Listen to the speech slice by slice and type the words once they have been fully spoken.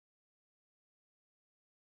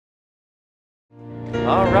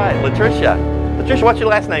All right, LaTisha. LaTisha, what's your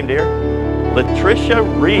last name, dear?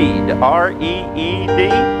 LaTisha Reed, R-E-E-D,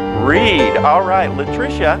 Reed. All right,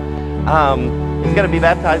 LaTisha is going to be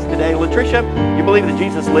baptized today. LaTisha, you believe that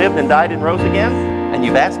Jesus lived and died and rose again? And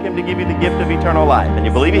you've asked him to give you the gift of eternal life, and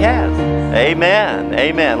you believe he has. Amen,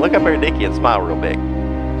 amen. Look up here at Dickie and smile real big.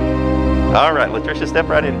 All right, LaTisha, step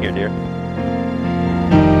right in here, dear.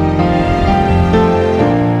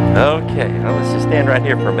 Okay, well, let's just stand right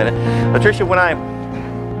here for a minute. LaTisha,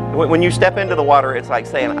 when you step into the water, it's like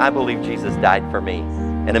saying, I believe Jesus died for me.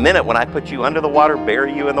 In a minute, when I put you under the water,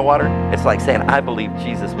 bury you in the water, it's like saying, I believe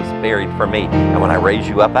Jesus was buried for me. And when I raise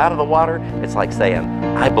you up out of the water, it's like saying,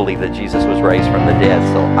 I believe that Jesus was raised from the dead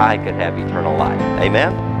so I could have eternal life.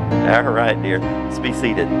 Amen? All right, dear. Let's be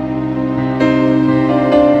seated.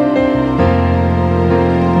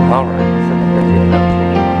 All right.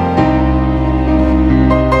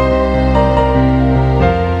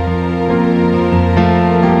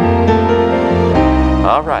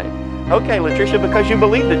 All right. Okay, LaTisha, because you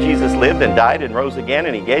believe that Jesus lived and died and rose again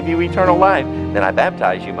and he gave you eternal life, then I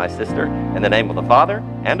baptize you, my sister, in the name of the Father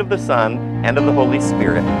and of the Son and of the Holy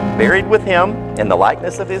Spirit, buried with him in the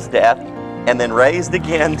likeness of his death, and then raised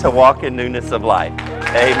again to walk in newness of life.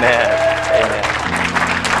 Amen. Amen.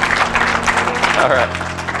 All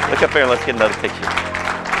right. Look up here and let's get another picture.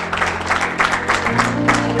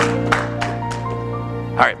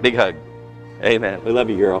 All right, big hug. Amen. We love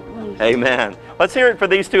you, girl. Amen. Let's hear it for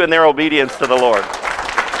these two and their obedience to the Lord.